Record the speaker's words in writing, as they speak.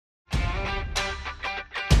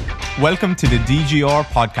Welcome to the DGR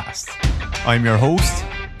podcast. I'm your host,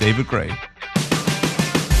 David Gray.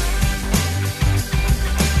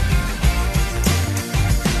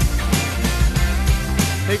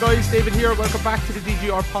 Hey guys, David here. Welcome back to the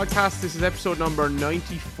DGR podcast. This is episode number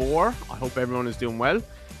 94. I hope everyone is doing well.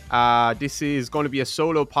 This is going to be a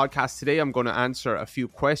solo podcast today. I'm going to answer a few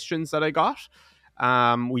questions that I got.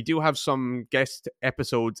 We do have some guest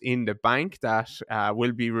episodes in the bank that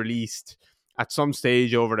will be released at some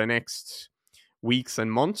stage over the next weeks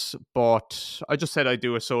and months, but I just said I'd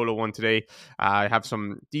do a solo one today. I have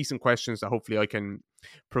some decent questions that hopefully I can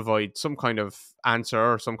provide some kind of answer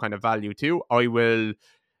or some kind of value to. I will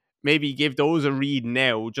maybe give those a read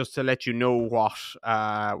now just to let you know what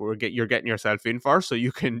you're getting yourself in for, so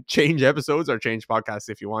you can change episodes or change podcasts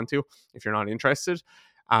if you want to, if you're not interested.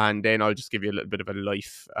 And then I'll just give you a little bit of a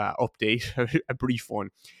life update, a brief one.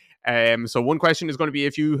 So one question is going to be,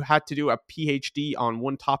 if you had to do a PhD on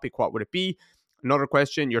one topic, what would it be? Another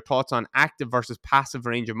question, your thoughts on active versus passive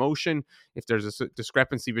range of motion. If there's a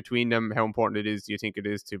discrepancy between them, how important do you think it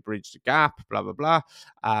is to bridge the gap, blah, blah, blah.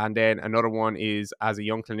 And then another one is, as a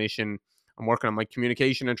young clinician, I'm working on my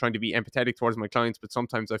communication and trying to be empathetic towards my clients, but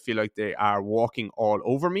sometimes I feel like they are walking all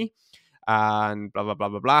over me and blah, blah, blah,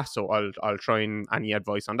 blah, blah. So I'll try and any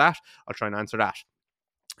advice on that. I'll try and answer that.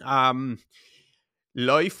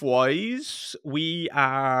 Life-wise,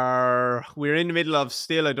 we're in the middle of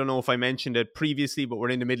still, I don't know if I mentioned it previously, but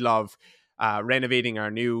we're in the middle of renovating our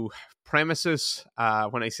new premises.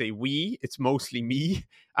 When I say we, it's mostly me,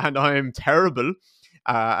 and I'm terrible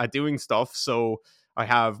at doing stuff. So I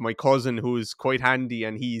have my cousin who's quite handy,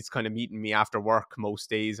 and he's kind of meeting me after work most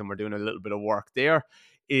days, and we're doing a little bit of work there.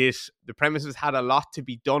 The premises had a lot to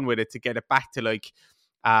be done with it to get it back to like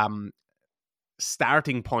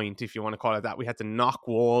starting point, if you want to call it that. We had to knock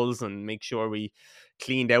walls and make sure we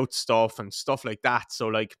cleaned out stuff and stuff like that. So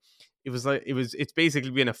like it's basically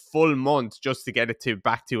been a full month just to get it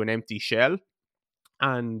back to an empty shell.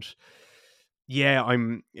 And yeah,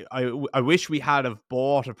 I wish we had have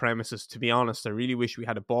bought a premises, to be honest. I really wish we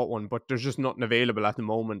had bought one, but there's just nothing available at the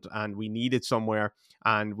moment, and we need it somewhere,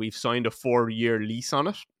 and we've signed a 4-year lease on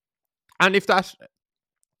it. And if that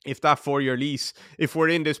 4-year lease, if we're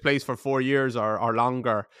in this place for 4 years or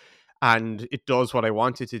longer, and it does what I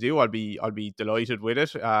want it to do, I'll be delighted with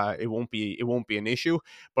it. It won't be an issue,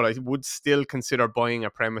 but I would still consider buying a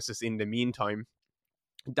premises in the meantime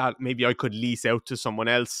that maybe I could lease out to someone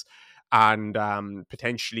else and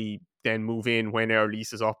potentially then move in when our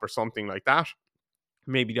lease is up or something like that.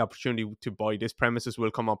 Maybe the opportunity to buy this premises will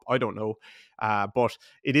come up. I don't know, but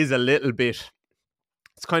it is a little bit.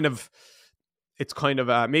 It's kind of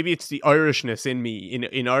maybe it's the Irishness in me.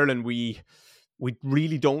 In Ireland, we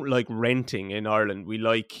really don't like renting. In Ireland, we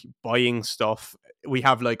like buying stuff. We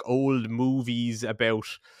have like old movies about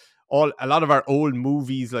a lot of our old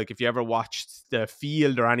movies. Like if you ever watched The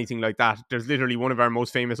Field or anything like that, there's literally one of our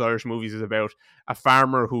most famous Irish movies is about a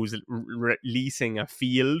farmer who's leasing a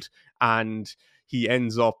field, and he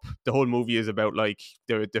ends up, the whole movie is about like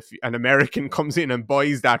an American comes in and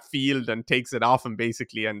buys that field and takes it off him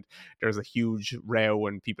basically, and there's a huge row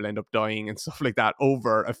and people end up dying and stuff like that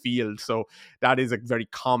over a field. So that is a very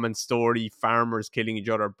common story, farmers killing each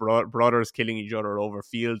other, brothers killing each other over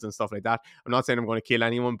fields and stuff like that. I'm not saying I'm going to kill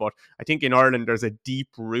anyone, but I think in Ireland there's a deep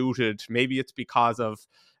rooted, maybe it's because of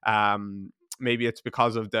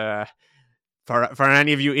the, for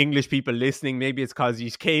any of you English people listening, maybe it's because you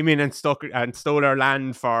came in and stole our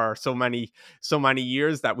land for so many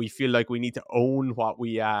years that we feel like we need to own where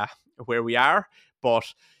we are. But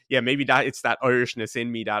yeah, maybe that it's that Irishness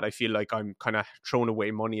in me that I feel like I'm kind of throwing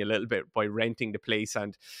away money a little bit by renting the place,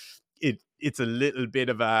 and it's a little bit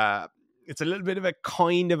of a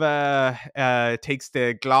takes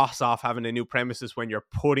the gloss off having a new premises when you're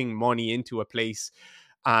putting money into a place,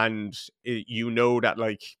 and you know that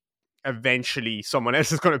like eventually someone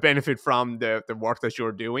else is going to benefit from the work that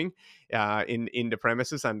you're doing in the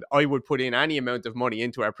premises. And I would put in any amount of money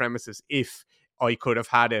into our premises if I could have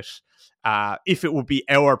had it, if it would be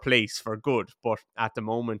our place for good. But at the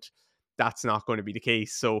moment, that's not going to be the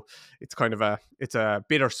case. So it's kind of it's a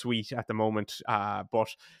bittersweet at the moment. But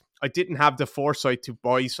I didn't have the foresight to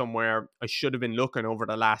buy somewhere. I should have been looking over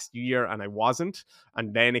the last year, and I wasn't.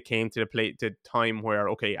 And then it came to the time where,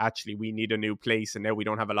 okay, actually we need a new place, and now we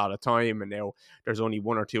don't have a lot of time, and now there's only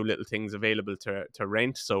one or two little things available to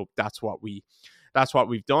rent. So that's what we've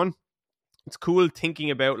done. It's cool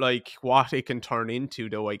thinking about like what it can turn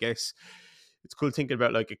into, though. I guess it's cool thinking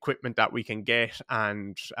about like equipment that we can get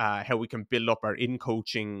and how we can build up our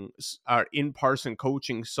in-person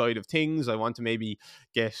coaching side of things. I want to maybe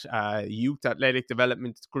get a youth athletic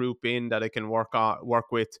development group in that I can work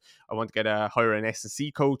with. I want to hire an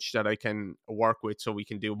S&C coach that I can work with so we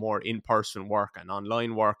can do more in-person work and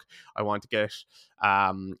online work. I want to get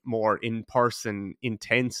more in-person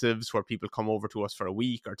intensives where people come over to us for a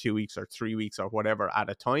week or 2 weeks or 3 weeks or whatever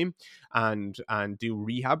at a time and do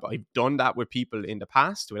rehab. I've done that with people in the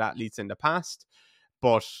past, with athletes in the past,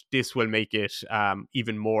 but this will make it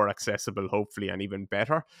even more accessible, hopefully, and even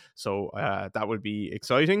better. So that will be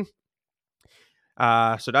exciting.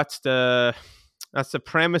 So that's the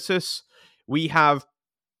premises. We have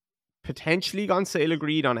potentially gone sale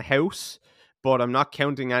agreed on a house, but I'm not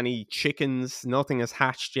counting any chickens. Nothing has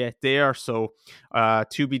hatched yet there, so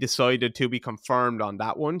to be decided, to be confirmed on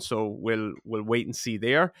that one. So we'll wait and see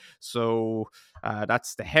there. So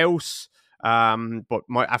that's the house. But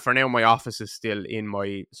for now, my office is still in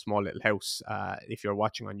my small little house. If you're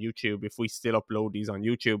watching on YouTube, if we still upload these on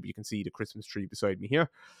YouTube, you can see the Christmas tree beside me here.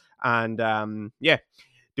 And yeah.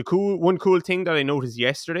 One cool thing that I noticed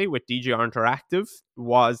yesterday with DGR Interactive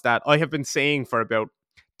was that I have been saying for about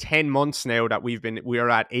 10 months now that we are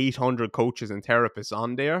at 800 coaches and therapists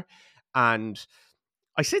on there. And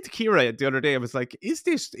I said to Kira the other day, I was like, is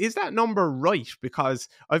that number right? Because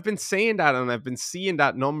I've been saying that and I've been seeing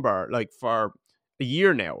that number like for a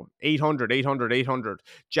year now. 800.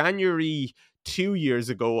 January 2 years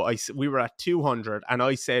ago, we were at 200, and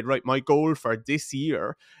I said, right, my goal for this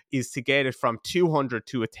year is to get it from 200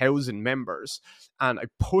 to 1,000 members. And I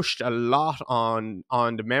pushed a lot on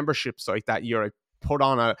the membership site that year. I put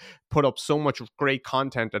up so much great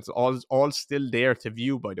content that's all still there to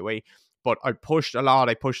view, by the way. But I pushed a lot.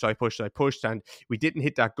 I pushed, and we didn't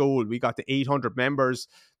hit that goal. We got to 800 members.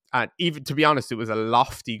 And even, to be honest, it was a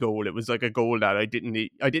lofty goal. It was like a goal that I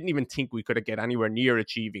didn't even think we could get anywhere near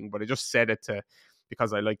achieving, but I just said it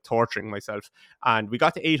because I like torturing myself. And we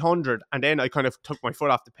got to 800, and then I kind of took my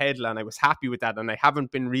foot off the pedal, and I was happy with that. And I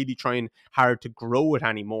haven't been really trying hard to grow it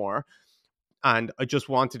anymore. And I just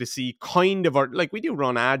wanted to see like we do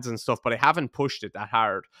run ads and stuff, but I haven't pushed it that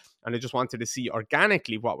hard. And I just wanted to see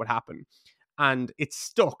organically what would happen. And it's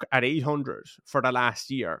stuck at 800 for the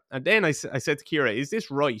last year. And then I said to Kira, is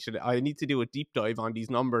this right? I need to do a deep dive on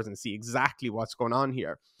these numbers and see exactly what's going on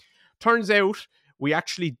here. Turns out we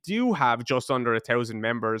actually do have just under 1,000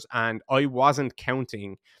 members, and I wasn't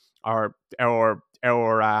counting our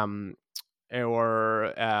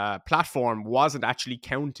platform wasn't actually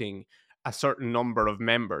counting a certain number of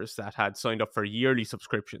members that had signed up for yearly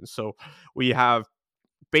subscriptions. So we have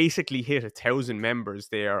basically hit 1,000 members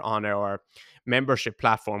there on our membership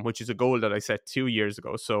platform, which is a goal that I set 2 years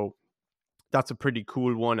ago. So that's a pretty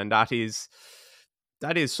cool one. And that is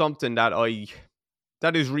something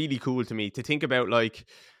that is really cool to me to think about. Like,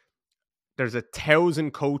 there's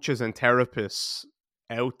 1,000 coaches and therapists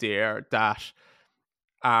out there that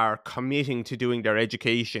are committing to doing their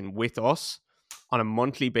education with us on a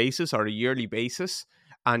monthly basis or a yearly basis,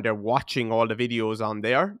 and they're watching all the videos on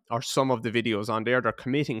there, or some of the videos on there. They're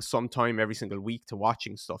committing some time every single week to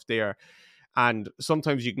watching stuff there. And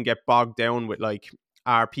sometimes you can get bogged down with, like,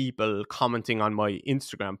 are people commenting on my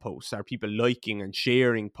Instagram posts? Are people liking and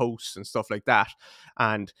sharing posts and stuff like that?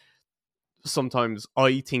 And sometimes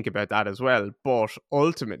I think about that as well. But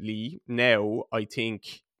ultimately,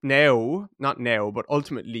 but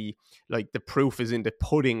ultimately, like, the proof is in the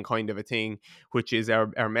pudding kind of a thing, which is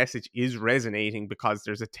our message is resonating because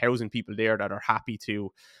there's 1,000 people there that are happy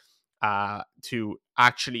to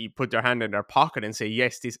actually put their hand in their pocket and say,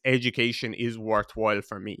 yes, this education is worthwhile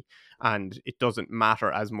for me. And it doesn't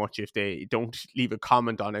matter as much if they don't leave a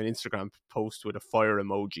comment on an Instagram post with a fire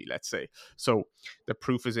emoji, let's say. So the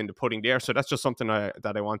proof is in the pudding there. So that's just something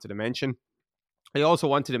that I wanted to mention. I also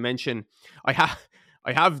wanted to mention, I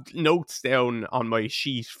have notes down on my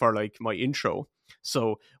sheet for, like, my intro.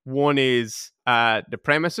 So one is the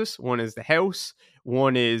premises, one is the house,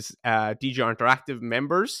 one is DGR Interactive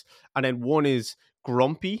members, and then one is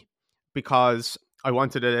grumpy, because I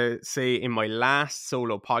wanted to say in my last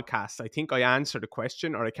solo podcast, I think I answered a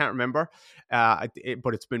question, or I can't remember,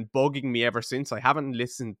 but it's been bugging me ever since. I haven't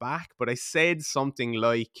listened back, but I said something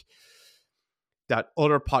like that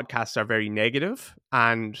other podcasts are very negative,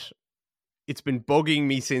 and it's been bugging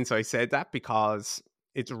me since I said that, because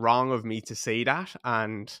it's wrong of me to say that,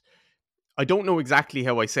 and I don't know exactly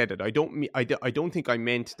how I said it. I don't think I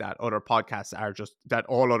meant that all other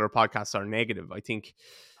podcasts are negative. I think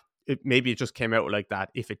maybe it just came out like that,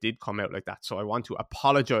 if it did come out like that. So I want to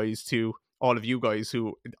apologize to all of you guys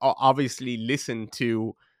who obviously listen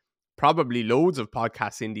to probably loads of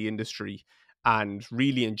podcasts in the industry, and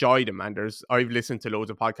really enjoy them. And I've listened to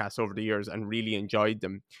loads of podcasts over the years and really enjoyed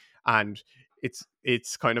them. And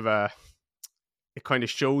it's kind of it kind of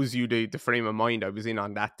shows you the frame of mind I was in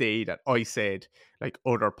on that day, that I said like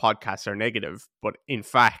other podcasts are negative, but in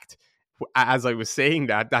fact, as I was saying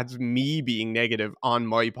that, that's me being negative on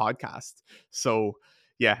my podcast. So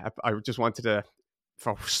yeah, I just wanted to,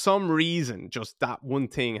 for some reason, just that one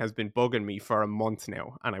thing has been bugging me for a month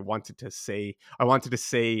now, and I wanted to say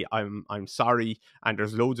I'm sorry. And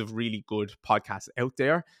there's loads of really good podcasts out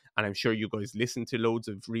there, and I'm sure you guys listen to loads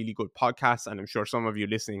of really good podcasts, and I'm sure some of you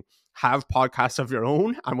listening have podcasts of your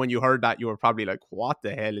own, and when you heard that, you were probably like, what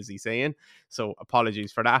the hell is he saying? So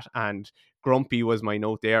apologies for that. And grumpy was my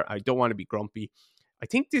note there. I don't want to be grumpy. I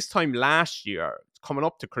think this time last year, coming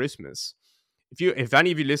up to Christmas, if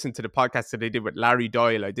any of you listened to the podcast that I did with Larry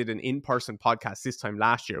Doyle, I did an in-person podcast this time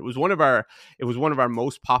last year. It was one of our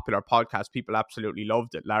most popular podcasts. People absolutely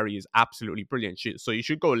loved it. Larry is absolutely brilliant. So you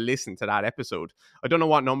should go listen to that episode. I don't know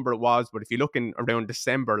what number it was, but if you look in around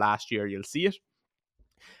December last year, you'll see it.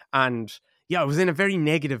 And yeah, I was in a very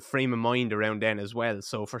negative frame of mind around then as well.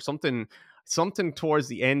 So for something towards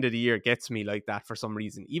the end of the year gets me like that for some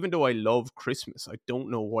reason. Even though I love Christmas, I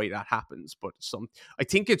don't know why that happens, but I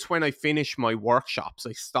think it's when I finish my workshops.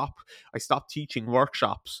 I stop teaching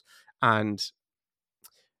workshops, and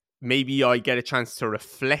maybe I get a chance to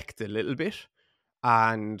reflect a little bit.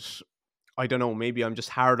 And I don't know, maybe I'm just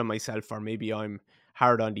hard on myself, or maybe I'm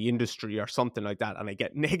hard on the industry or something like that, and I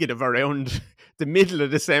get negative around the middle of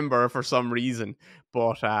December for some reason.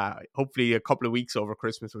 But hopefully a couple of weeks over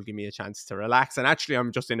Christmas will give me a chance to relax, and actually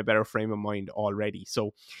I'm just in a better frame of mind already.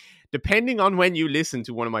 So depending on when you listen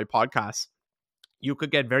to one of my podcasts, you could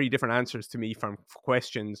get very different answers to me from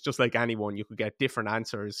questions. Just like anyone, you could get different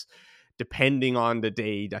answers depending on the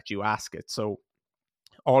day that you ask it. So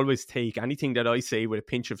always take anything that I say with a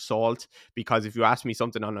pinch of salt, because if you ask me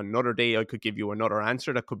something on another day, I could give you another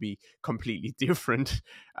answer that could be completely different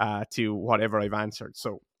to whatever I've answered.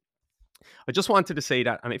 So I just wanted to say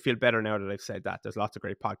that, and I feel better now that I've said that. There's lots of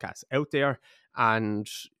great podcasts out there, and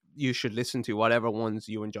you should listen to whatever ones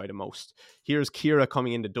you enjoy the most. Here's Kira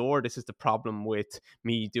coming in the door. This is the problem with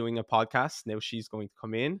me doing a podcast. Now she's going to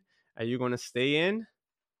come in. Are you going to stay in?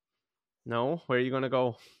 No? Where are you going to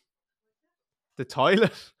go? The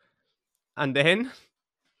toilet? And then?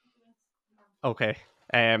 Okay.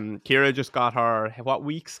 Kira just got her, what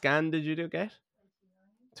week scan did you get?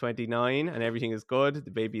 29, and everything is good. The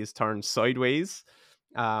baby is turned sideways.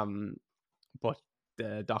 But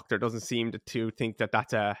the doctor doesn't seem to think that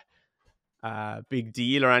that's a big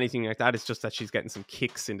deal or anything like that. It's just that she's getting some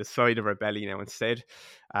kicks in the side of her belly now instead.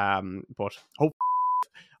 But hope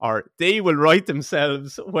or they will right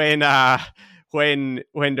themselves when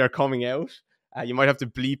they're coming out. You might have to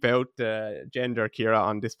bleep out the gender, Kira,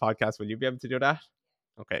 on this podcast. Will you be able to do that?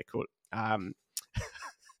 Okay, cool.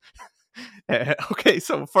 Okay,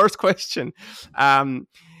 so first question.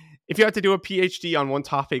 If you had to do a PhD on one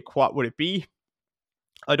topic, what would it be?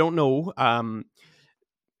 I don't know.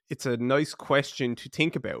 It's a nice question to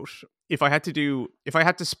think about. If I had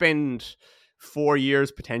to spend 4 years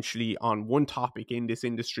potentially on one topic in this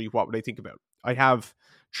industry, what would I think about? I have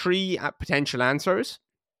 3 potential answers.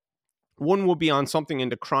 One would be on something in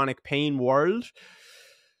the chronic pain world,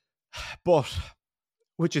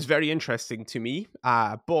 which is very interesting to me.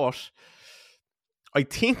 But I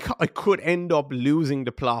think I could end up losing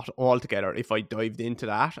the plot altogether if I dived into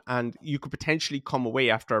that. And you could potentially come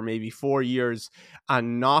away after maybe 4 years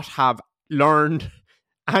and not have learned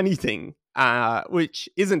anything, which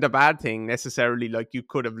isn't a bad thing necessarily. Like, you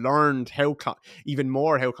could have learned even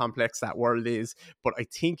more how complex that world is, but I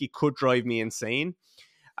think it could drive me insane.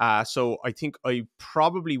 So I think I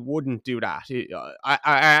probably wouldn't do that.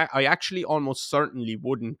 I actually almost certainly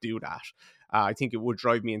wouldn't do that. I think it would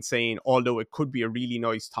drive me insane, although it could be a really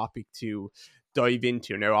nice topic to dive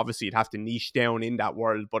into. Now, obviously, you'd have to niche down in that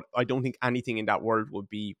world, but I don't think anything in that world would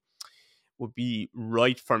be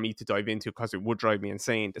right for me to dive into, because it would drive me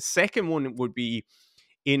insane. The second one would be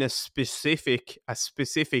in a specific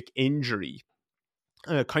injury,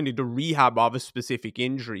 kind of the rehab of a specific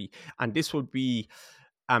injury, and this would be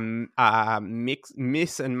mix.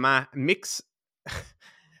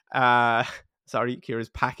 Sorry, Kira's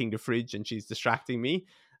packing the fridge and she's distracting me.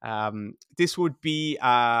 This would be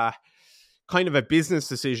kind of a business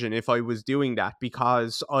decision if I was doing that,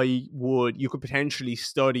 because you could potentially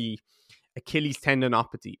study Achilles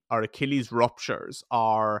tendinopathy or Achilles ruptures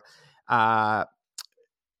or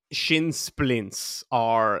shin splints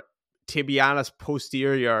or tibialis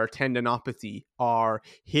posterior tendinopathy or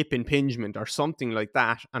hip impingement or something like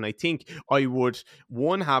that. And I think I would,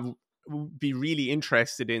 one, have would be really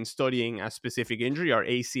interested in studying a specific injury or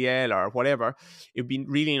ACL or whatever, it'd be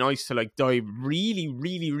really nice to like dive really,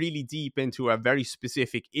 really, really deep into a very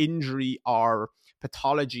specific injury or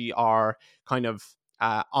pathology or kind of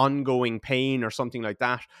ongoing pain or something like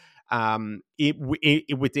that.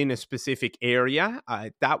 Within a specific area,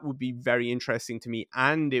 that would be very interesting to me,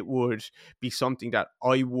 and it would be something that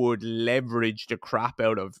I would leverage the crap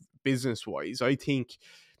out of business wise. I think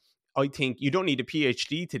you don't need a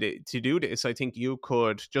PhD to do this. I think you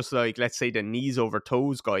could, just like, let's say, the knees over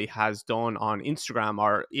toes guy has done on Instagram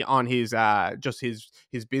or on his just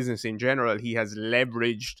his business in general. He has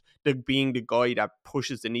leveraged being the guy that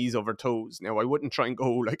pushes the knees over toes. Now, I wouldn't try and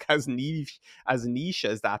go like as niche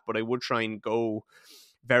as that, but I would try and go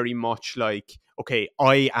very much like, okay,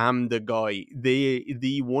 I am the guy,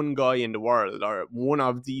 the one guy in the world, or one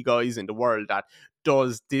of the guys in the world that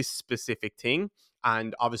does this specific thing.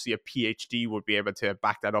 And obviously a PhD would be able to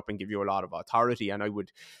back that up and give you a lot of authority. And I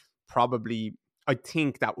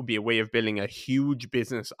think that would be a way of building a huge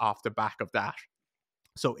business off the back of that.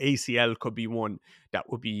 So ACL could be one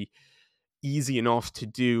that would be easy enough to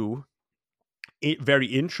do, very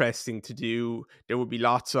interesting to do. There would be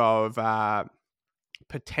lots of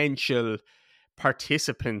potential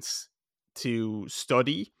participants to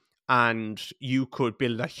study, and you could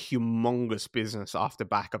build a humongous business off the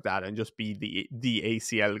back of that and just be the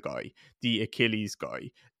ACL guy, the Achilles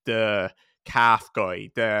guy, the calf guy,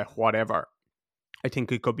 the whatever. I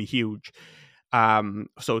think it could be huge.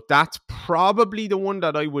 So that's probably the one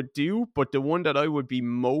that I would do, but the one that I would be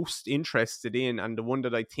most interested in, and the one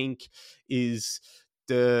that I think is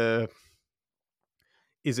a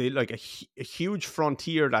huge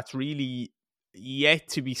frontier that's really yet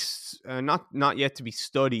to be not yet to be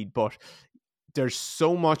studied, but there's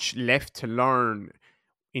so much left to learn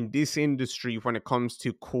in this industry when it comes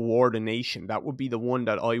to coordination. That would be the one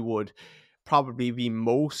that I would probably be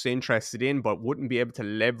most interested in, but wouldn't be able to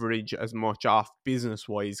leverage as much off business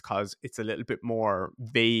wise because it's a little bit more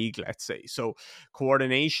vague, let's say. So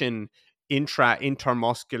coordination,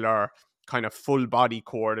 intermuscular kind of full body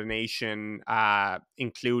coordination,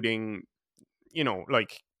 including,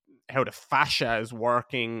 like how the fascia is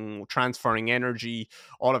working, transferring energy,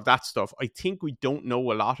 all of that stuff. I think we don't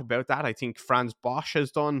know a lot about that. I think Franz Bosch has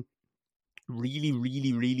done really,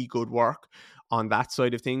 really, really good work on that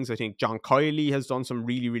side of things. I think John Kiley has done some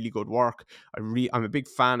really, really good work. I'm a big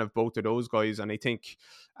fan of both of those guys. And I think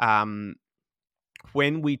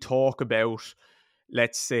when we talk about,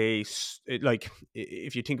 let's say, like,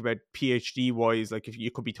 if you think about PhD wise, like if you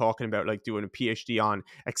could be talking about like doing a PhD on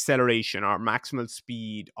acceleration or maximal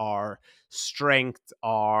speed or strength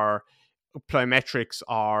or plyometrics,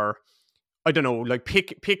 or I don't know, like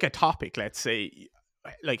pick a topic, let's say,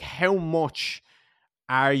 like how much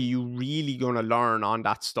are you really going to learn on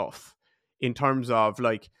that stuff in terms of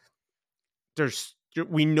like,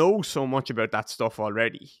 we know so much about that stuff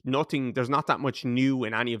already. There's not that much new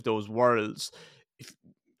in any of those worlds.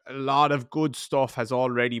 A lot of good stuff has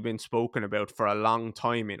already been spoken about for a long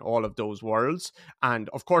time in all of those worlds. And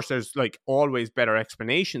of course, there's like always better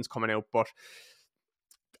explanations coming out, but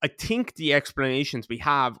I think the explanations we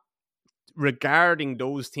have regarding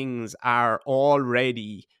those things are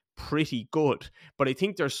already pretty good. But I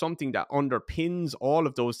think there's something that underpins all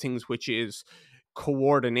of those things, which is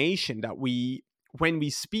coordination, that when we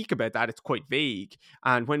speak about that, it's quite vague.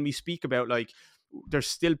 And when we speak about, like, there's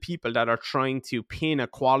still people that are trying to pin a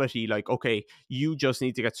quality, like, okay, you just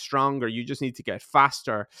need to get stronger, you just need to get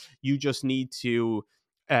faster, you just need to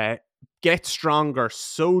get stronger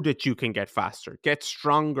so that you can get faster, get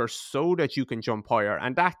stronger so that you can jump higher.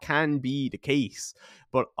 And that can be the case,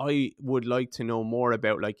 but I would like to know more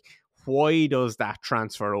about, like, why does that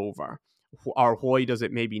transfer over, or why does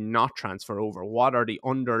it maybe not transfer over? What are the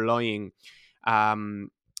underlying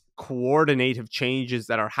coordinative changes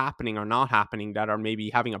that are happening or not happening that are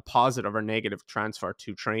maybe having a positive or negative transfer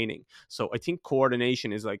to training? So I think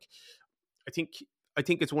coordination is like, I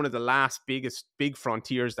think it's one of the last big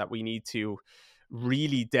frontiers that we need to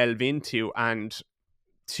really delve into. And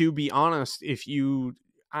to be honest, if you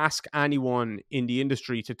ask anyone in the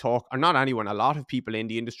industry to talk, or not anyone, a lot of people in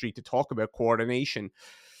the industry to talk about coordination,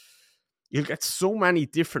 you'll get so many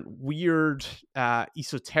different weird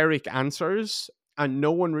esoteric answers, and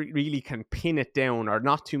no one really can pin it down, or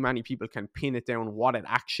not too many people can pin it down what it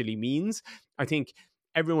actually means. I think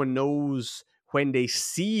everyone knows when they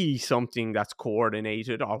see something that's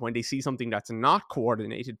coordinated or when they see something that's not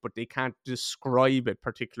coordinated, but they can't describe it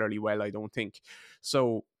particularly well, I don't think.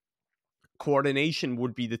 So coordination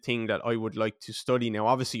would be the thing that I would like to study. Now,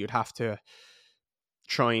 obviously, you'd have to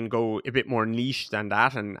try and go a bit more niche than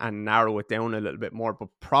that and narrow it down a little bit more. But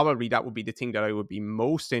probably that would be the thing that I would be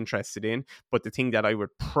most interested in. But the thing that I would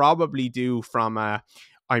probably do from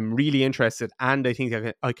I'm really interested and I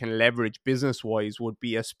think I can leverage business wise would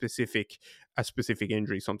be a specific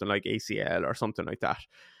injury, something like ACL or something like that.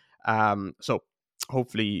 So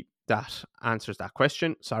hopefully that answers that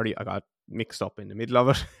question. Sorry, I got mixed up in the middle of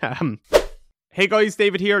it. Hey guys,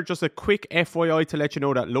 David here. Just a quick FYI to let you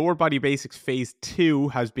know that Lower Body Basics Phase 2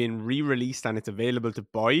 has been re-released and it's available to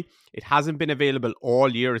buy. It hasn't been available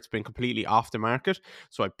all year. It's been completely off the market.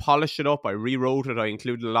 So I polished it up, I rewrote it, I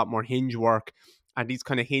included a lot more hinge work and these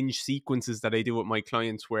kind of hinge sequences that I do with my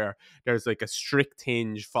clients where there's like a strict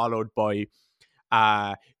hinge followed by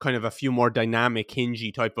kind of a few more dynamic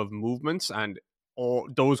hingy type of movements, and all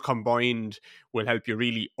those combined will help you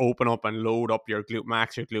really open up and load up your glute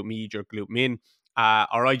max, your glute med, your glute min.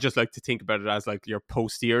 Or I just like to think about it as like your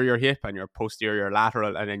posterior hip and your posterior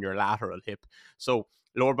lateral and then your lateral hip. So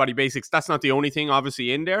Lower Body Basics, that's not the only thing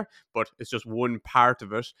obviously in there, but it's just one part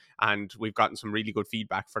of it. And we've gotten some really good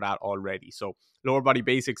feedback for that already. So Lower Body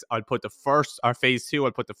Basics, I'll put the first, or Phase 2,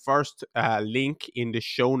 I'll put the first link in the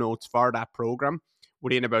show notes for that program.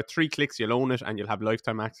 Within about 3 clicks, you'll own it and you'll have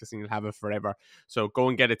lifetime access and you'll have it forever. So go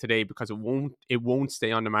and get it today because it won't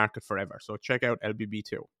stay on the market forever. So check out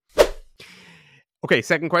LBB2. Okay,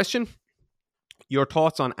 second question. Your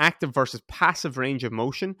thoughts on active versus passive range of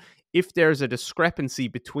motion. If there's a discrepancy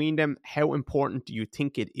between them, how important do you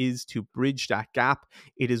think it is to bridge that gap?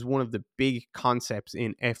 It is one of the big concepts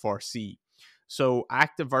in FRC. So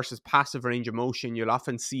active versus passive range of motion, you'll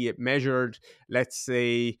often see it measured, let's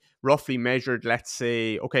say, roughly measured, let's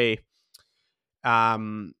say, okay, how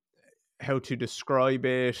to describe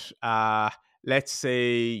it? Let's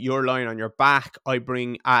say you're lying on your back.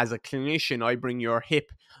 As a clinician, I bring your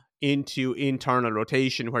hip into internal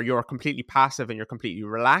rotation where you're completely passive and you're completely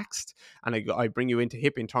relaxed, and I bring you into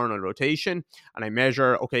hip internal rotation and I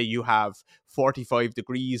measure, okay, you have 45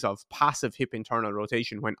 degrees of passive hip internal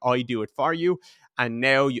rotation when I do it for you, and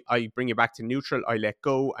now I bring you back to neutral, I let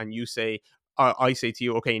go, and you say, I say to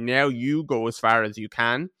you, okay, now you go as far as you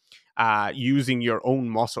can using your own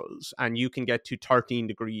muscles, and you can get to 30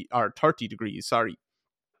 degrees, sorry.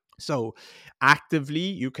 So actively,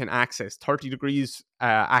 you can access 30 degrees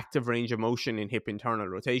active range of motion in hip internal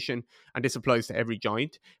rotation, and this applies to every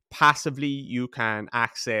joint. Passively, you can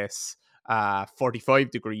access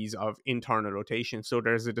 45 degrees of internal rotation. So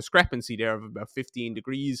there's a discrepancy there of about 15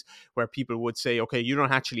 degrees where people would say, okay, you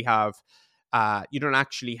don't actually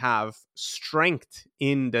have strength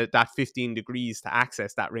in that 15 degrees to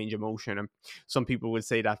access that range of motion. And some people would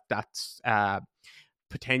say that that's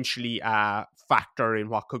potentially a factor in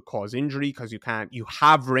what could cause injury because you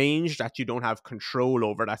have range that you don't have control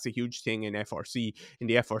over. That's a huge thing in the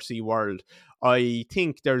FRC world. I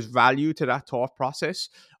think there's value to that thought process.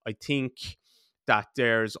 I think that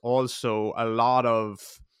there's also a lot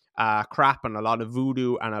of crap and a lot of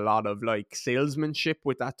voodoo and a lot of like salesmanship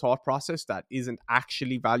with that thought process that isn't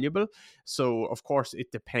actually valuable. So of course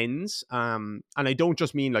it depends. And I don't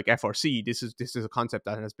just mean like FRC. This is a concept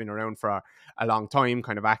that has been around for a long time,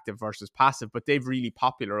 kind of active versus passive, but they've really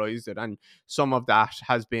popularized it. And some of that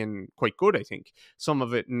has been quite good, I think. Some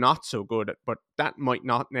of it not so good, but that might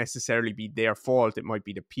not necessarily be their fault. It might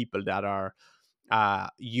be the people that are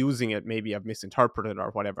using it maybe have misinterpreted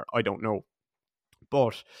or whatever. I don't know.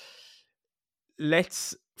 But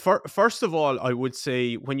first of all, I would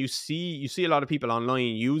say when you see a lot of people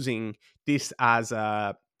online using this as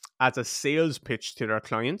a sales pitch to their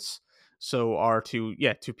clients, so or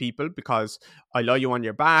to people, because I lie you on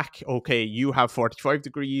your back. Okay, you have 45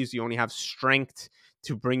 degrees. You only have strength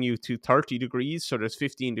to bring you to 30 degrees. So there's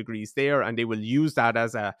 15 degrees there, and they will use that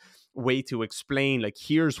as a way to explain, like,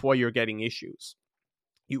 here's why you're getting issues.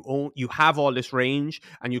 You have all this range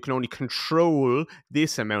and you can only control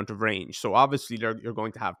this amount of range. So obviously you're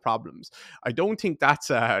going to have problems. I don't think that's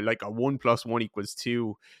like a 1 + 1 =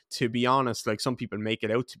 2, to be honest. Like some people make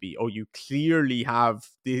it out to be, oh, you clearly have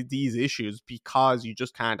these issues because you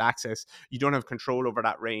just can't access, you don't have control over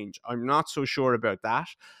that range. I'm not so sure about that.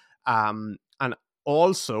 And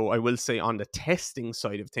also I will say on the testing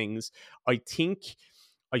side of things, I think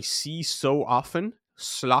I see so often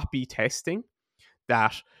sloppy testing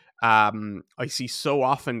that I see so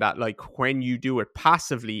often that, like, when you do it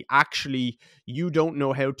passively, actually you don't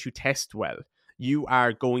know how to test well. you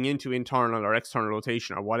are going into internal or external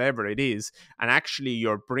rotation or whatever it is, and actually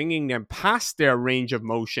you're bringing them past their range of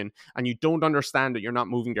motion, and you don't understand that you're not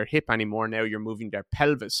moving their hip anymore. Now you're moving their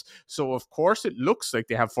pelvis. So of course it looks like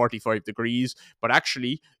they have 45 degrees, but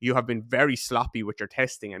actually you have been very sloppy with your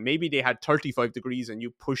testing, and maybe they had 35 degrees and you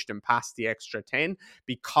pushed them past the extra 10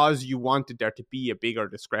 because you wanted there to be a bigger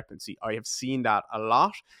discrepancy. I have seen that a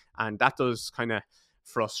lot, and that does kind of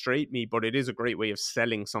frustrate me, but it is a great way of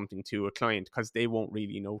selling something to a client because they won't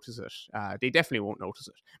really notice it. They definitely won't notice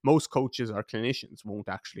it. Most coaches or clinicians won't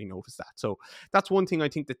actually notice that. So that's one thing. I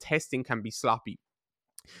think the testing can be sloppy.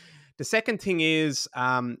 The second thing is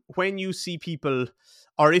when you see people,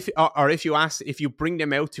 or if you bring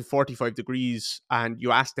them out to 45 degrees and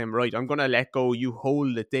you ask them, right, I'm going to let go, you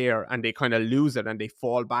hold it there, and they kind of lose it and they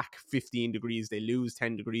fall back 15 degrees, they lose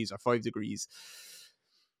 10 degrees or 5 degrees.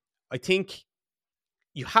 I think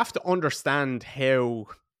you have to understand how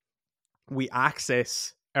we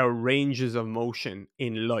access our ranges of motion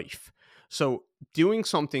in life. So doing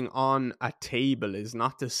something on a table is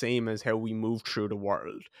not the same as how we move through the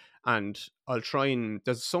world. And I'll try and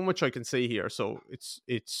there's so much I can say here. So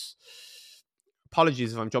it's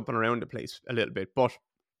apologies if I'm jumping around the place a little bit, but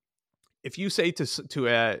if you say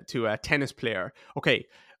to a tennis player, okay,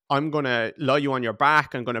 I'm going to lie you on your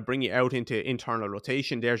back, I'm going to bring you out into internal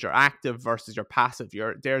rotation, there's your active versus your passive,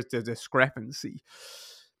 there's the discrepancy.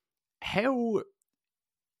 How,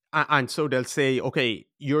 and so they'll say, okay,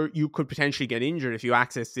 you could potentially get injured if you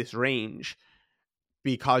access this range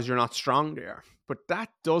because you're not strong there. But that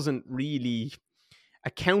doesn't really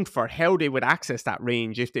account for how they would access that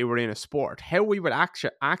range if they were in a sport. How we would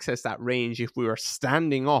access that range if we were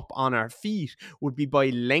standing up on our feet would be by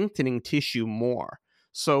lengthening tissue more.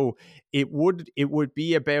 So it wouldn't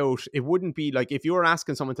be like if you were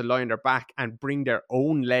asking someone to lie on their back and bring their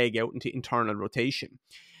own leg out into internal rotation.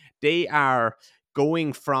 They are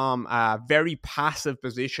going from a very passive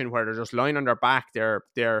position where they're just lying on their back,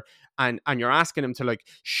 and you're asking them to like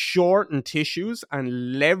shorten tissues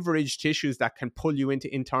and leverage tissues that can pull you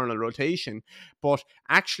into internal rotation, but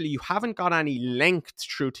actually you haven't got any length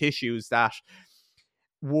through tissues that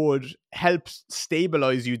would help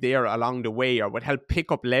stabilize you there along the way, or would help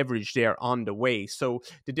pick up leverage there on the way. So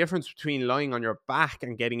the difference between lying on your back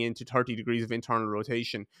and getting into 30 degrees of internal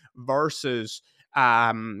rotation versus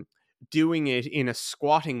doing it in a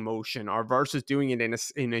squatting motion, or versus doing it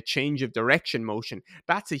in a change of direction motion,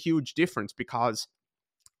 that's a huge difference. Because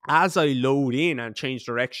as I load in and change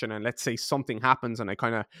direction, and let's say something happens and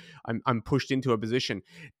I'm pushed into a position,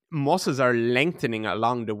 muscles are lengthening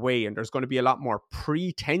along the way, and there's going to be a lot more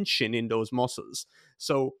pre-tension in those muscles.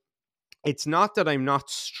 So it's not that I'm not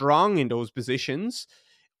strong in those positions.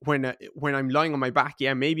 When I'm lying on my back,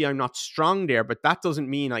 yeah, maybe I'm not strong there, but that doesn't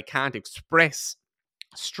mean I can't express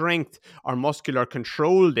strength or muscular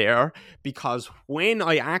control there, because when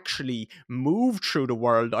I actually move through the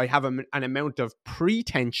world, I have an amount of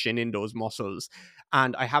pre-tension in those muscles,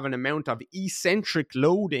 and I have an amount of eccentric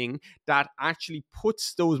loading that actually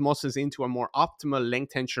puts those muscles into a more optimal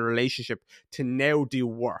length tension relationship to now do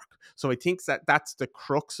work. So I think that that's the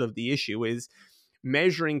crux of the issue, is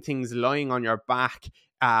measuring things lying on your back,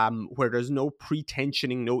 where there's no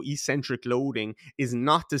pre-tensioning, no eccentric loading, is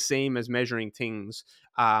not the same as measuring things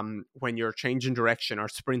when you're changing direction or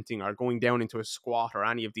sprinting or going down into a squat or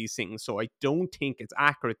any of these things. So I don't think it's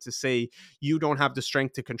accurate to say you don't have the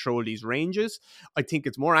strength to control these ranges. I think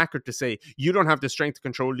it's more accurate to say you don't have the strength to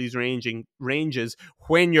control these ranges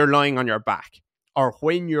when you're lying on your back or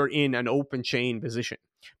when you're in an open chain position.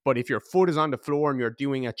 But if your foot is on the floor and you're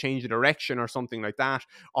doing a change of direction or something like that,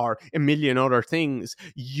 or a million other things,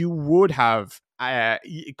 you would have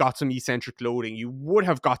got some eccentric loading, you would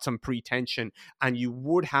have got some pre-tension, and you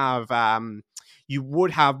would have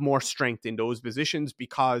more strength in those positions,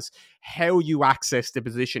 because how you access the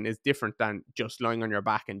position is different than just lying on your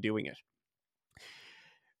back and doing it.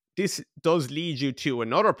 This does lead you to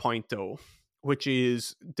another point, though, which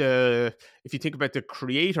is if you think about the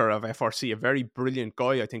creator of FRC, a very brilliant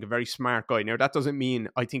guy, I think a very smart guy. Now, that doesn't mean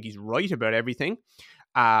I think he's right about everything.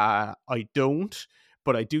 I don't,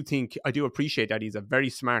 but I do appreciate that he's a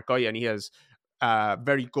very smart guy, and he has a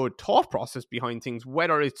very good thought process behind things,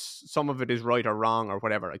 whether it's some of it is right or wrong or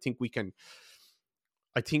whatever. I think we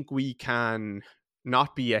can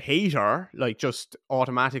not be a hater, like just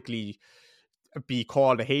automatically be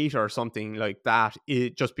called a hater or something like that,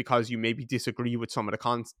 just because you maybe disagree with some of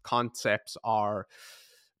the concepts or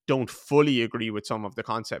don't fully agree with some of the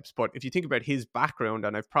concepts. But if you think about his background,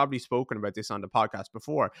 and I've probably spoken about this on the podcast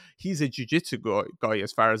before, he's a jiu-jitsu guy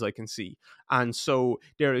as far as I can see. And so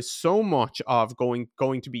there is so much of going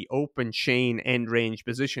to be open chain end range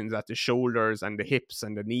positions at the shoulders and the hips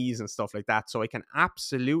and the knees and stuff like that. So I can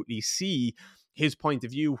absolutely see his point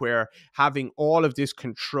of view, where having all of this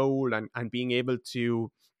control and being able to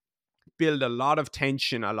build a lot of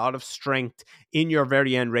tension, a lot of strength in your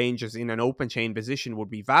very end ranges in an open chain position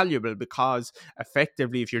would be valuable, because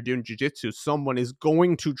effectively, if you're doing jiu-jitsu, someone is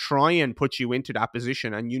going to try and put you into that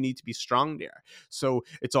position and you need to be strong there. So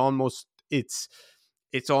it's almost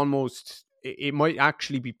it might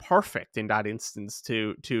actually be perfect in that instance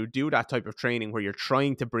to do that type of training where you're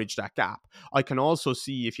trying to bridge that gap. I can also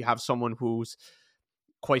see, if you have someone who's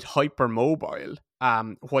quite hypermobile,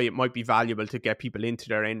 why it might be valuable to get people into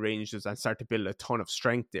their end ranges and start to build a ton of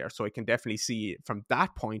strength there. So I can definitely see from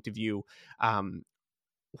that point of view,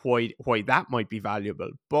 why that might be valuable.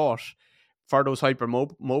 But for those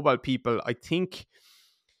hypermobile people, I think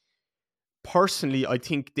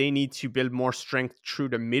they need to build more strength through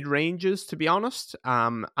the mid ranges, to be honest.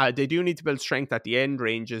 They do need to build strength at the end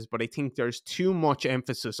ranges, but I think there's too much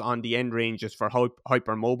emphasis on the end ranges for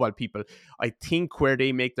hypermobile people. I think where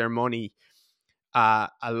they make their money a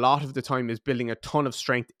lot of the time is building a ton of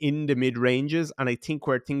strength in the mid ranges, and I think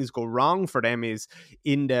where things go wrong for them is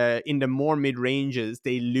in the more mid ranges,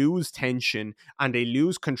 they lose tension and they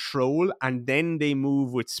lose control, and then they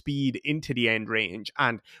move with speed into the end range,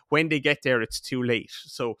 and when they get there, it's too late.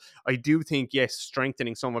 So I do think, yes,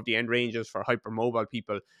 strengthening some of the end ranges for hypermobile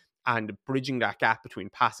people and bridging that gap between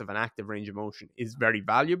passive and active range of motion is very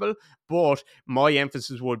valuable, but my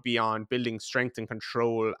emphasis would be on building strength and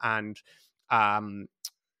control and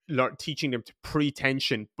teaching them to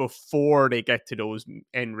pre-tension before they get to those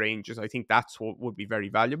end ranges. I think that's what would be very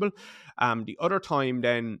valuable. The other time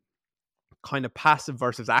then, kind of passive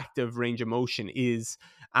versus active range of motion, is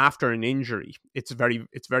after an injury. It's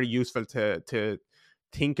very useful to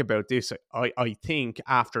think about this. I think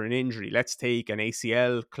after an injury, let's take an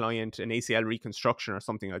ACL client, an ACL reconstruction or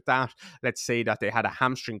something like that. Let's say that they had a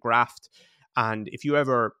hamstring graft, and if you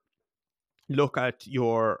ever look at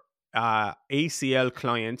your ACL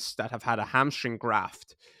clients that have had a hamstring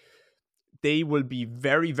graft, they will be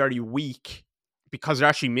very, very weak because they're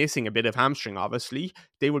actually missing a bit of hamstring, obviously.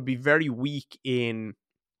 They would be very weak in,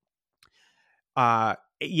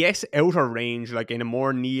 yes, outer range, like in a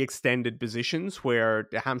more knee extended positions where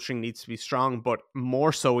the hamstring needs to be strong, but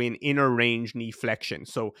more so in inner range knee flexion.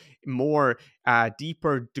 So more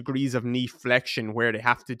deeper degrees of knee flexion where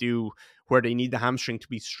they need the hamstring to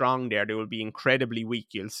be strong there. They will be incredibly weak.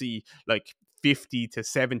 You'll see like 50 to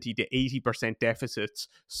 70 to 80% deficits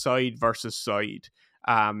side versus side.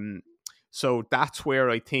 So that's where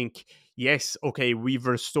I think, yes, okay, we've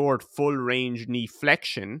restored full range knee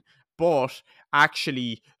flexion, but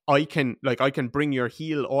actually I can bring your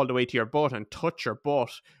heel all the way to your butt and touch your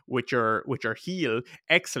butt with your heel.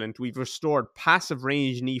 Excellent. We've restored passive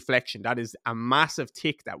range knee flexion. That is a massive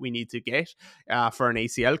tick that we need to get for an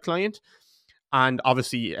ACL client. And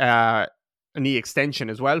obviously knee extension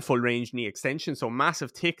as well, full range knee extension. So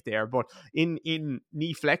massive tick there. But in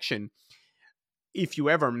knee flexion, if you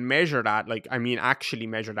ever measure that, actually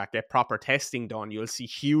measure that, get proper testing done, you'll see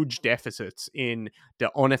huge deficits in the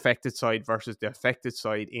unaffected side versus the affected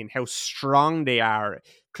side in how strong they are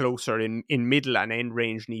closer in middle and end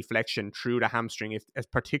range knee flexion through the hamstring,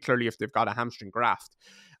 particularly if they've got a hamstring graft.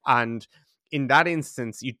 And in that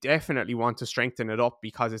instance, you definitely want to strengthen it up,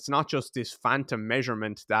 because it's not just this phantom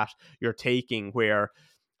measurement that you're taking where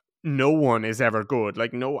no one is ever good.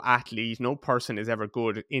 Like no athlete, no person is ever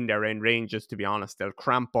good in their end ranges, to be honest. They'll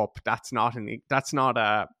cramp up. That's not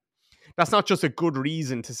just a good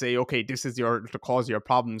reason to say, okay, this is the cause of your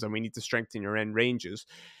problems and we need to strengthen your end ranges,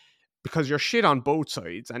 because you're shit on both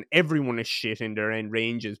sides and everyone is shit in their end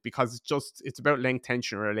ranges, because it's about length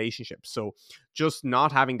tension relationships. So just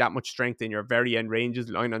not having that much strength in your very end ranges,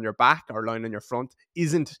 lying on your back or lying on your front,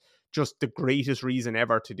 isn't just the greatest reason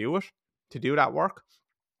ever to do that work.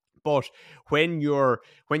 But when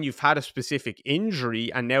you've had a specific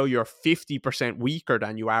injury and now you're 50% weaker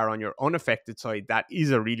than you are on your unaffected side, that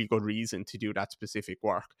is a really good reason to do that specific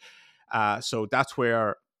work. So that's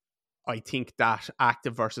where I think that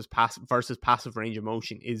active versus passive range of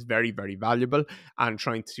motion is very, very valuable, and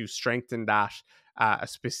trying to strengthen that a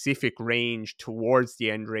specific range towards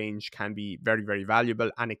the end range can be very, very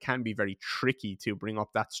valuable, and it can be very tricky to bring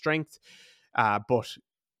up that strength. But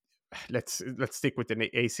let's stick with the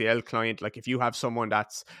ACL client. Like if you have someone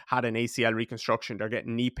that's had an ACL reconstruction, they're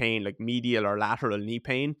getting knee pain, like medial or lateral knee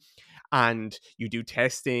pain, and you do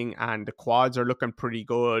testing and the quads are looking pretty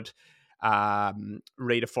good.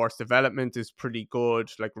 Rate of force development is pretty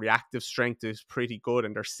good, like reactive strength is pretty good,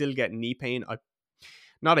 and they're still getting knee pain.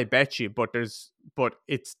 I bet you, but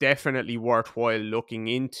it's definitely worthwhile looking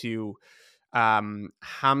into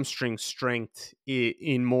hamstring strength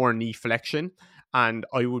in more knee flexion. And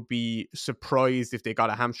I would be surprised if they got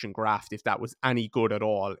a hamstring graft, if that was any good at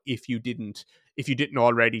all. If you didn't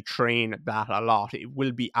already train that a lot, it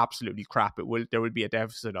will be absolutely crap. There will be a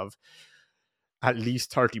deficit of at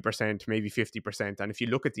least 30%, maybe 50%. And if you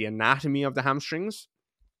look at the anatomy of the hamstrings,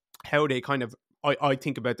 how they kind of, I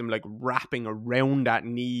think about them like wrapping around that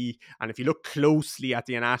knee. And if you look closely at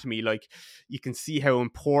the anatomy, like you can see how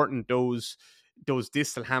important those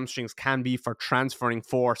distal hamstrings can be for transferring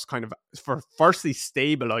force, kind of for firstly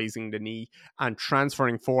stabilizing the knee and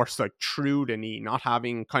transferring force like through the knee, not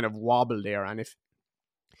having kind of wobble there. And if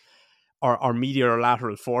or medial or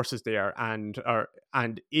lateral forces there, and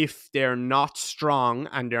if they're not strong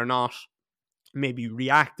and they're not maybe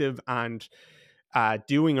reactive and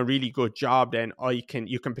doing a really good job, then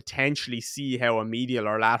you can potentially see how a medial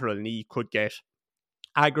or lateral knee could get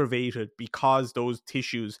aggravated, because those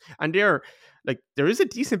tissues, and there is a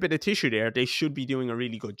decent bit of tissue there, they should be doing a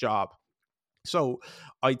really good job. So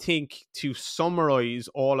I think, to summarize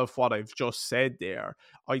all of what I've just said there,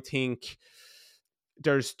 I think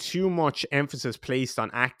there's too much emphasis placed on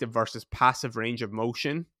active versus passive range of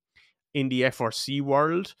motion in the FRC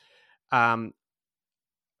world,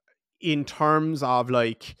 in terms of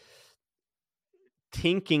like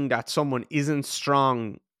thinking that someone isn't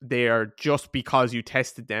strong there just because you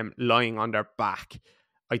tested them lying on their back.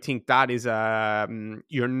 I think that is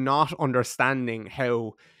you're not understanding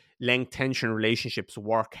how length tension relationships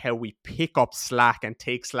work, how we pick up slack and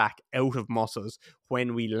take slack out of muscles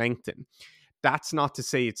when we lengthen. That's not to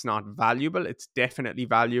say it's not valuable. It's definitely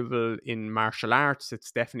valuable in martial arts.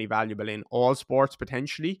 It's definitely valuable in all sports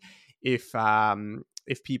potentially. If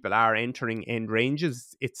people are entering end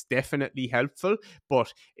ranges, it's definitely helpful,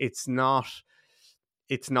 but it's not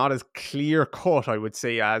as clear cut, I would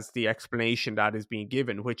say, as the explanation that is being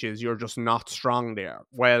given, which is you're just not strong there.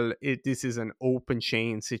 Well, this is an open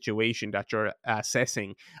chain situation that you're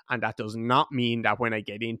assessing, and that does not mean that when I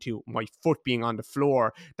get into my foot being on the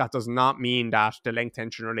floor, that does not mean that the length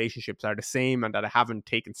tension relationships are the same and that I haven't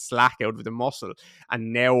taken slack out of the muscle,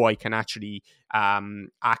 and now I can actually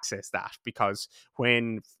access that. Because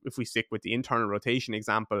if we stick with the internal rotation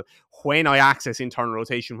example, when I access internal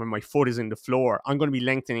rotation when my foot is in the floor, I'm going to be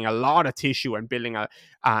lengthening a lot of tissue and building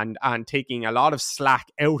and taking a lot of slack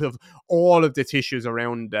out of all of the tissues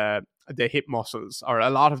around the hip muscles, or a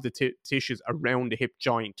lot of the tissues around the hip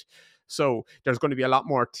joint. So there's going to be a lot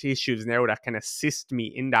more tissues now that can assist me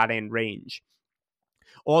in that end range.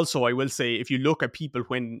 Also, I will say, if you look at people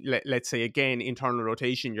when, let's say again, internal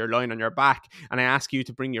rotation, you're lying on your back, and I ask you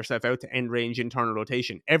to bring yourself out to end range internal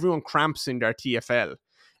rotation, everyone cramps in their TFL.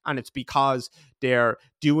 And it's because they're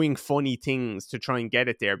doing funny things to try and get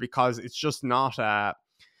it there, because it's just not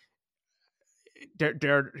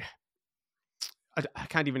they're I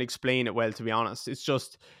can't even explain it well, to be honest. It's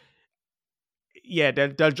just, yeah,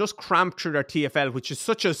 they'll just cramp through their TFL, which is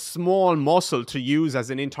such a small muscle to use as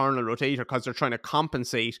an internal rotator, because they're trying to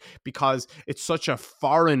compensate, because it's such a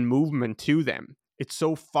foreign movement to them. It's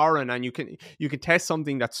so foreign, and you can test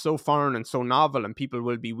something that's so foreign and so novel, and people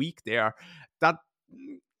will be weak there.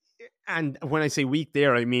 And when I say weak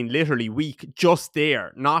there, I mean literally weak just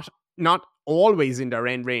there, not always in their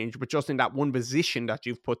end range, but just in that one position that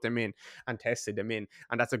you've put them in and tested them in.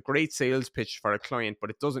 And that's a great sales pitch for a client, but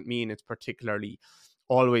it doesn't mean it's particularly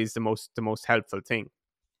always the most helpful thing.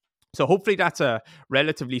 So hopefully that's a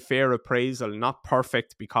relatively fair appraisal, not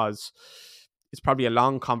perfect, because it's probably a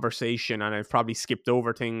long conversation and I've probably skipped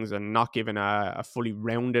over things and not given a fully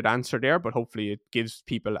rounded answer there, but hopefully it gives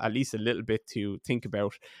people at least a little bit to think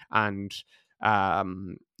about. And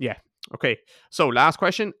yeah. Okay. So last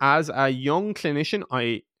question. As a young clinician,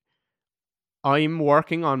 I'm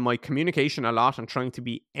working on my communication a lot and trying to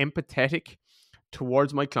be empathetic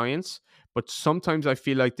towards my clients, but sometimes I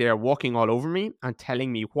feel like they're walking all over me and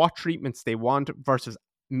telling me what treatments they want versus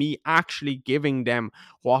me actually giving them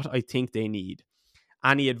what I think they need.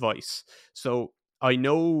 Any advice? So I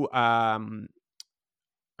know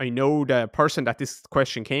the person that this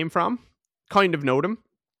question came from, kind of know them.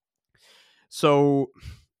 So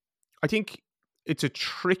I think it's a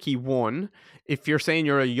tricky one. If you're saying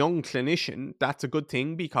you're a young clinician, that's a good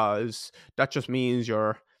thing, because that just means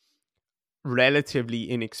you're relatively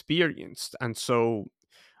inexperienced. And so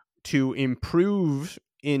to improve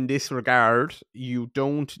in this regard, you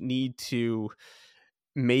don't need to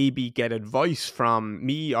maybe get advice from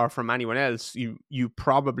me or from anyone else. You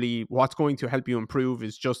probably, what's going to help you improve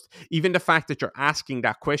is just even the fact that you're asking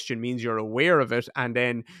that question means you're aware of it, and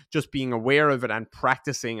then just being aware of it and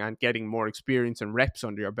practicing and getting more experience and reps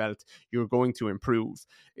under your belt, you're going to improve.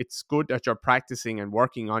 It's good that you're practicing and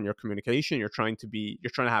working on your communication. You're trying to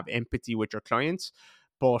have empathy with your clients,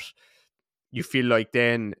 but you feel like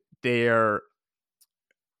then they're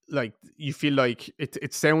like, you feel like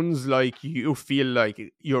it sounds like you feel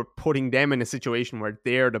like you're putting them in a situation where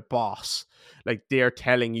they're the boss, like they're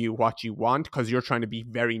telling you what you want because you're trying to be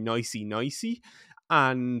very nicey.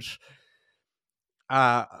 And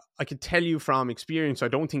I can tell you from experience, I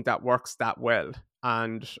don't think that works that well.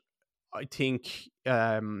 And I think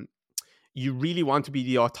you really want to be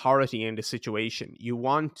the authority in the situation. You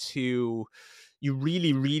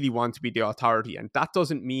really want to be the authority. And that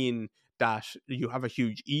doesn't mean that you have a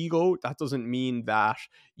huge ego. That doesn't mean that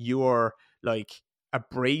you're like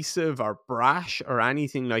abrasive or brash or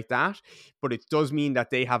anything like that. But it does mean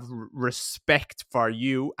that they have respect for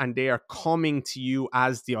you and they are coming to you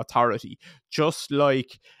as the authority. Just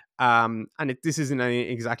like, this isn't an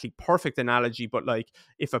exactly perfect analogy, but like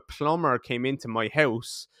if a plumber came into my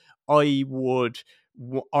house, I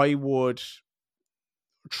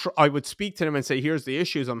would speak to them and say, here's the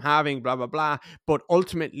issues I'm having, blah, blah, blah. But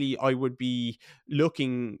ultimately, I would be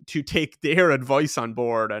looking to take their advice on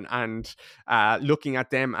board and looking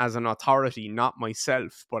at them as an authority, not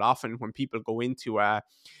myself. But often when people go into a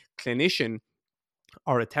clinician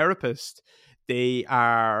or a therapist, they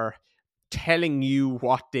are telling you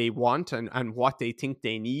what they want and what they think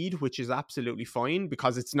they need, which is absolutely fine,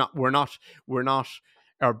 because we're not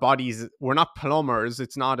our bodies, we're not plumbers.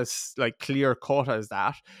 It's not as like clear cut as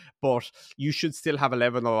that, but you should still have a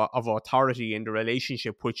level of authority in the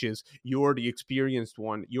relationship, which is you're the experienced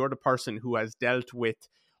one. You're the person who has dealt with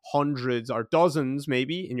hundreds or dozens,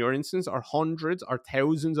 maybe in your instance, or hundreds or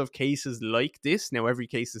thousands of cases like this. Now every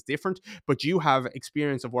case is different, but you have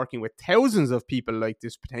experience of working with thousands of people like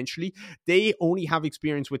this potentially. They only have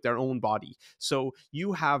experience with their own body, so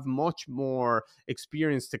you have much more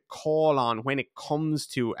experience to call on when it comes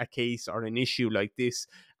to a case or an issue like this.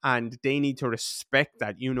 And they need to respect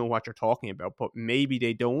that you know what you're talking about, but maybe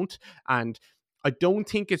they don't. And I don't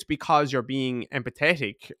think it's because you're being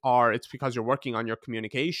empathetic or it's because you're working on your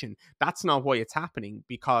communication. That's not why it's happening,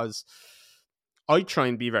 because I try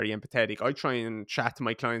and be very empathetic. I try and chat to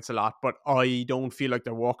my clients a lot, but I don't feel like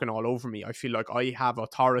they're walking all over me. I feel like I have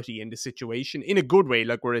authority in the situation in a good way,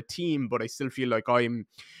 like we're a team, but I still feel like I'm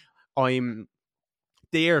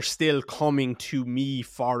they're still coming to me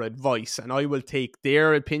for advice, and I will take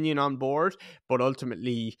their opinion on board, but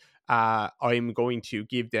ultimately I'm going to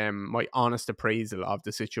give them my honest appraisal of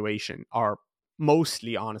the situation, or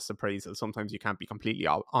mostly honest appraisal. Sometimes you can't be completely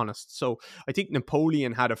honest. So I think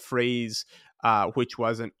Napoleon had a phrase which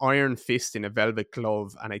was an iron fist in a velvet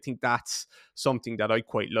glove. And I think that's something that I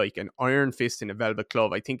quite like, an iron fist in a velvet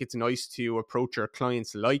glove. I think it's nice to approach your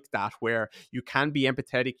clients like that, where you can be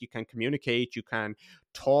empathetic, you can communicate, you can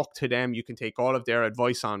talk to them, you can take all of their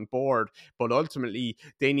advice on board, but ultimately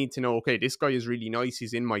they need to know, okay, this guy is really nice,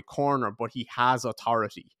 he's in my corner, but he has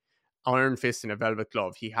authority. Iron fist in a velvet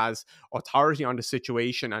glove. He has authority on the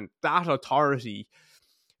situation, and that authority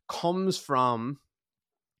comes from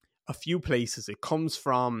a few places. It comes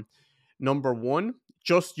from, number one,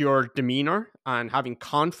 just your demeanor and having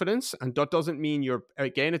confidence. And that doesn't mean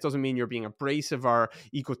it doesn't mean you're being abrasive or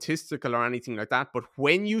egotistical or anything like that. But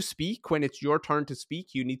when you speak, when it's your turn to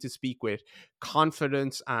speak, you need to speak with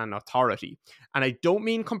confidence and authority. And I don't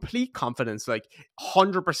mean complete confidence, like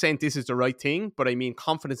 100% this is the right thing, but I mean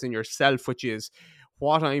confidence in yourself, which is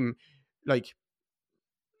what I'm like,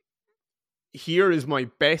 here is my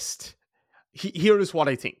best, here is what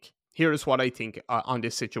I think. Here is what I think on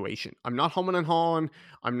this situation. I'm not humming and hawing.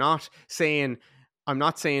 I'm not saying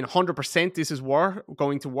 100% this is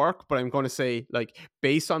going to work, but I'm going to say, like,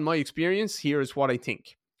 based on my experience, here is what I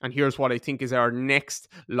think. And here's what I think is our next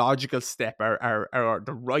logical step, our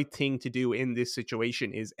the right thing to do in this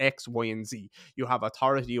situation is X, Y, and Z. You have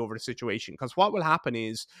authority over the situation. Because what will happen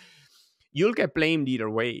is you'll get blamed either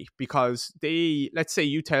way, because let's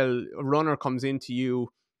say a runner comes into you,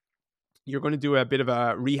 you're going to do a bit of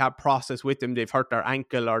a rehab process with them. They've hurt their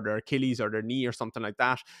ankle or their Achilles or their knee or something like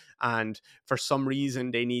that. And for some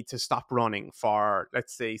reason, they need to stop running for,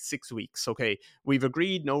 let's say, 6 weeks. Okay, we've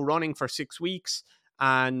agreed no running for 6 weeks.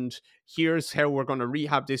 And here's how we're going to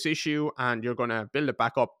rehab this issue. And you're going to build it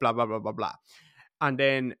back up, blah, blah, blah, blah, blah. And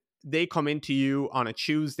then they come into you on a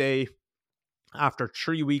Tuesday after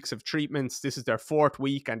 3 weeks of treatments, this is their 4th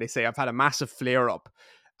week, and they say, I've had a massive flare up.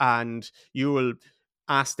 And you will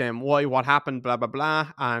ask them why, what happened, blah, blah,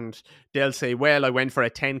 blah. And they'll say, well, I went for a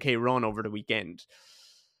 10K run over the weekend.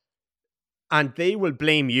 And they will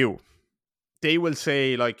blame you. They will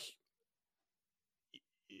say, like,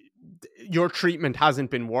 your treatment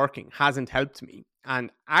hasn't been working, hasn't helped me.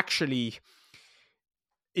 And actually,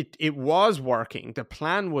 it was working. The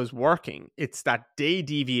plan was working. It's that they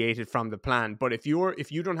deviated from the plan. But if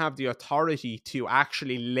you don't have the authority to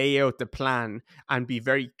actually lay out the plan and be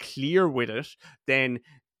very clear with it, then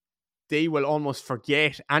they will almost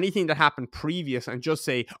forget anything that happened previous and just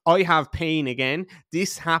say, I have pain again,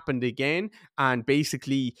 this happened again, and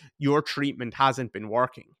basically your treatment hasn't been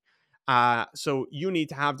working. So you need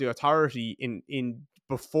to have the authority in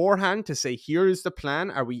beforehand to say, here's the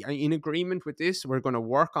plan. Are we in agreement with this? We're going to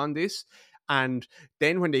work on this. And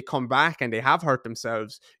then when they come back and they have hurt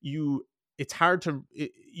themselves, it's hard to,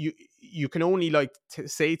 you can only like to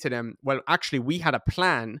say to them, well, actually we had a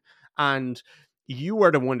plan and you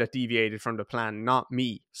were the one that deviated from the plan, not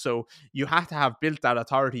me. So you have to have built that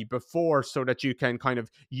authority before so that you can kind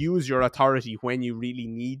of use your authority when you really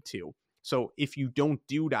need to. So if you don't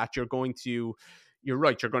do that, you're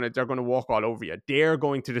right, they're going to walk all over you. They're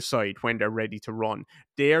going to decide when they're ready to run.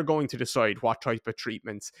 They're going to decide what type of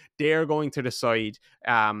treatments. They're going to decide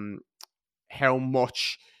how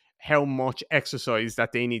much exercise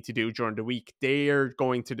that they need to do during the week. They're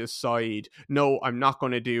going to decide, no, I'm not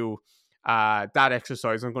going to do that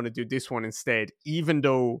exercise. I'm going to do this one instead, even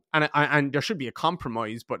though, and there should be a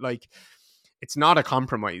compromise, but like, it's not a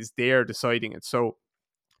compromise. They're deciding it. So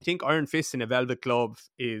I think Iron Fist in a velvet glove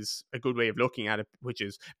is a good way of looking at it, which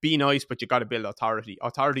is be nice, but you got to build authority.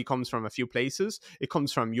 Authority comes from a few places. It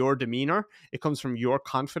comes from your demeanor. It comes from your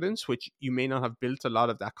confidence, which you may not have built a lot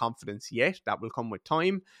of that confidence yet. That will come with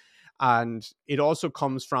time. And it also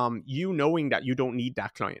comes from you knowing that you don't need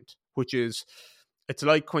that client, which is, it's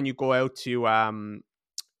like when you go out to, I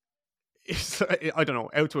don't know,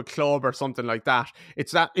 out to a club or something like that.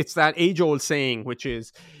 It's that age old saying, which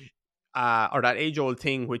is, or that age old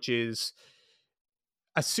thing, which is,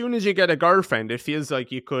 as soon as you get a girlfriend, it feels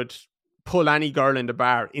like you could pull any girl in the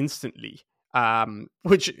bar instantly.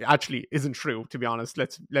 Which actually isn't true, to be honest.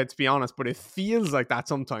 Let's be honest, but it feels like that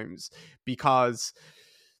sometimes because,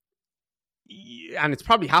 and it's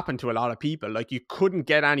probably happened to a lot of people, like you couldn't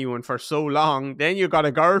get anyone for so long, then you got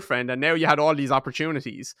a girlfriend and now you had all these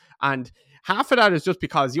opportunities, and half of that is just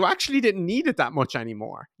because you actually didn't need it that much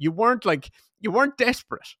anymore. You weren't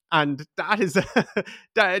desperate, and that is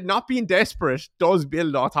that not being desperate does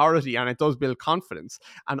build authority and it does build confidence.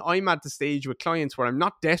 And I'm at the stage with clients where I'm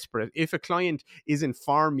not desperate. If a client isn't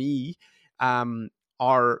for me,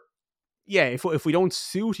 or yeah, if we don't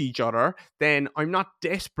suit each other, then I'm not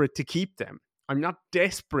desperate to keep them. I'm not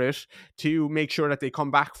desperate to make sure that they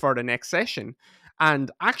come back for the next session.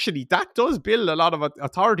 And actually, that does build a lot of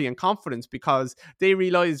authority and confidence because they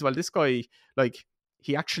realize, well, this guy, like,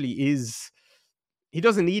 he actually is, he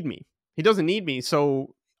doesn't need me. He doesn't need me.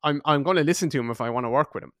 So I'm going to listen to him if I want to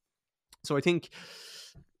work with him. So I think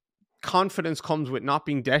confidence comes with not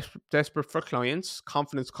being desperate for clients.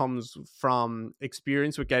 Confidence comes from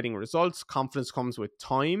experience with getting results. Confidence comes with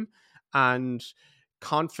time, and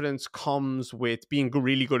confidence comes with being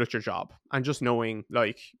really good at your job and just knowing,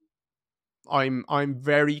 like, I'm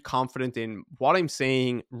very confident in what I'm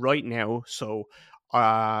saying right now. So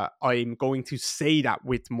I'm going to say that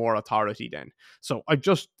with more authority then. So I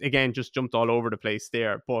just jumped all over the place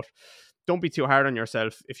there, but don't be too hard on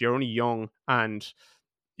yourself. If you're only young and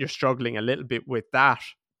you're struggling a little bit with that,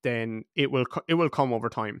 then it will come over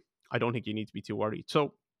time. I don't think you need to be too worried.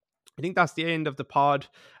 So I think that's the end of the pod.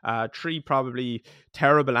 3 probably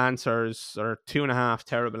terrible answers, or 2.5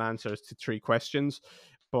 terrible answers to 3 questions,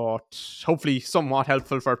 but hopefully somewhat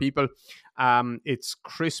helpful for people. It's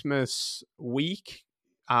Christmas week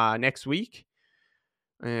next week.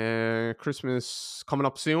 Christmas coming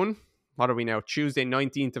up soon. What are we now? Tuesday,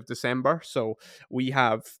 19th of December. So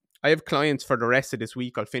I have clients for the rest of this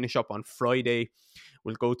week. I'll finish up on Friday.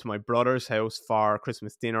 We'll go to my brother's house for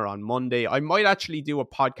Christmas dinner on Monday. I might actually do a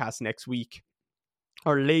podcast next week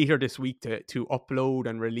or later this week to upload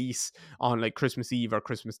and release on like Christmas Eve or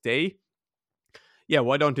Christmas Day. Yeah,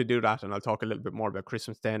 why don't you do that? And I'll talk a little bit more about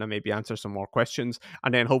Christmas then and maybe answer some more questions.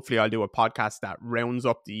 And then hopefully I'll do a podcast that rounds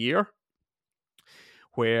up the year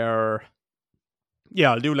where,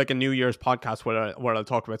 yeah, I'll do like a New Year's podcast where I'll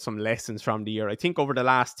talk about some lessons from the year. I think over the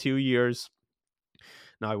last 2 years,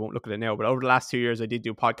 no, I won't look at it now, but over the last 2 years, I did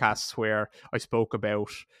do podcasts where I spoke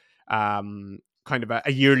about kind of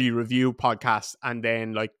a yearly review podcast, and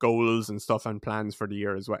then like goals and stuff and plans for the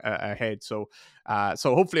year as well ahead. So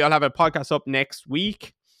hopefully I'll have a podcast up next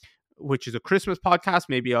week, which is a Christmas podcast.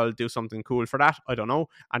 Maybe I'll do something cool for that. I don't know.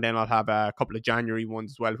 And then I'll have a couple of January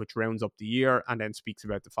ones as well, which rounds up the year and then speaks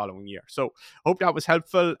about the following year. So hope that was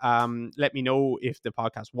helpful. Let me know if the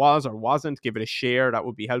podcast was or wasn't. Give it a share. That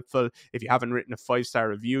would be helpful. If you haven't written a 5-star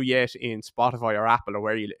review yet in Spotify or Apple or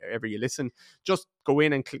wherever you listen, just go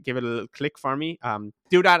in and give it a little click for me.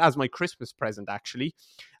 Do that as my Christmas present, actually.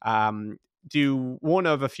 Do one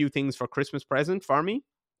of a few things for Christmas present for me.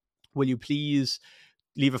 Will you please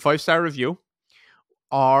leave a 5-star review,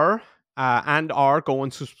 or go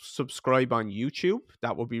and subscribe on YouTube?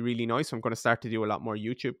 That would be really nice. I'm going to start to do a lot more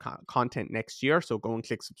YouTube content next year, so go and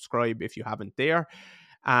click subscribe if you haven't there,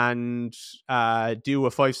 and do a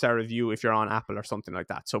 5-star review if you're on Apple or something like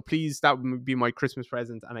that. So please, that would be my Christmas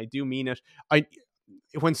present, and I do mean it.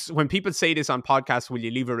 When people say this on podcasts, will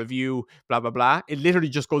you leave a review, blah, blah, blah, it literally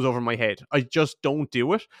just goes over my head. I just don't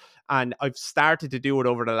do it. And I've started to do it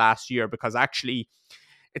over the last year, because actually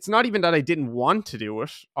it's not even that I didn't want to do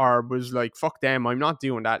it or was like, fuck them, I'm not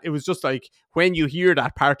doing that. It was just like, when you hear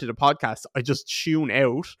that part of the podcast, I just tune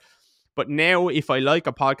out. But now if I like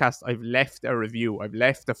a podcast, I've left a review. I've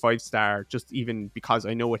left a 5-star, just even because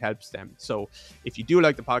I know it helps them. So if you do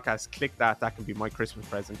like the podcast, click that. That can be my Christmas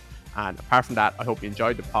present. And apart from that, I hope you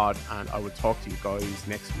enjoyed the pod, and I will talk to you guys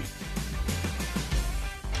next week.